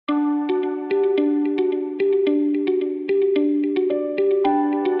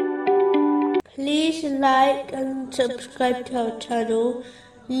like and subscribe to our channel.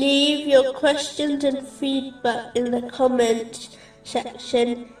 Leave your questions and feedback in the comments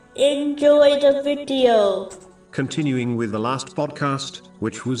section. Enjoy the video. Continuing with the last podcast,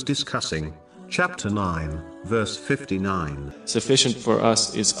 which was discussing chapter 9, verse 59. Sufficient for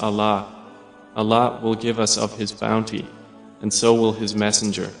us is Allah. Allah will give us of His bounty, and so will His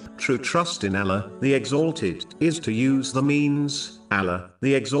Messenger. True trust in Allah, the Exalted, is to use the means Allah,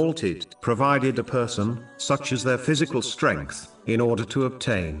 the Exalted, provided a person, such as their physical strength, in order to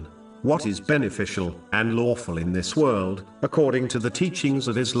obtain what is beneficial and lawful in this world, according to the teachings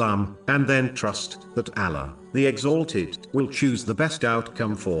of Islam, and then trust that Allah, the Exalted, will choose the best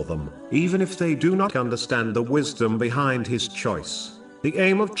outcome for them, even if they do not understand the wisdom behind His choice. The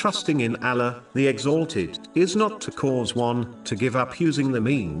aim of trusting in Allah, the Exalted, is not to cause one to give up using the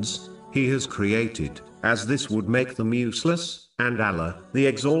means He has created, as this would make them useless, and Allah, the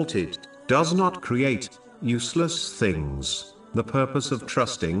Exalted, does not create useless things. The purpose of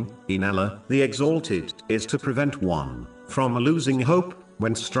trusting in Allah, the Exalted, is to prevent one from losing hope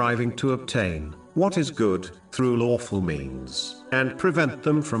when striving to obtain what is good through lawful means, and prevent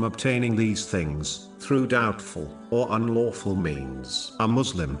them from obtaining these things through doubtful or unlawful means. A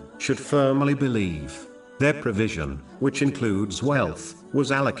Muslim should firmly believe their provision, which includes wealth,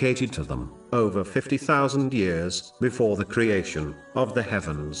 was allocated to them over 50,000 years before the creation of the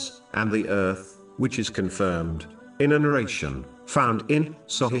heavens and the earth, which is confirmed in a narration found in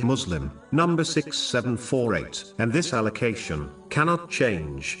Sahih Muslim, number 6748, and this allocation cannot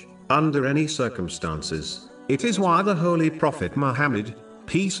change under any circumstances. It is why the Holy Prophet Muhammad,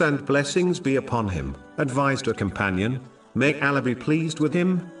 peace and blessings be upon him, advised a companion, may Allah be pleased with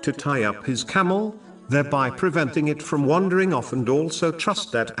him, to tie up his camel, thereby preventing it from wandering off, and also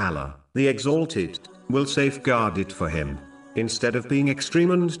trust that Allah, the Exalted, will safeguard it for him, instead of being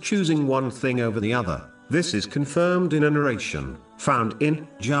extreme and choosing one thing over the other. This is confirmed in a narration found in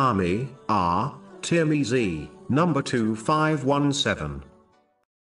Jami' Tirmizi, number 2517.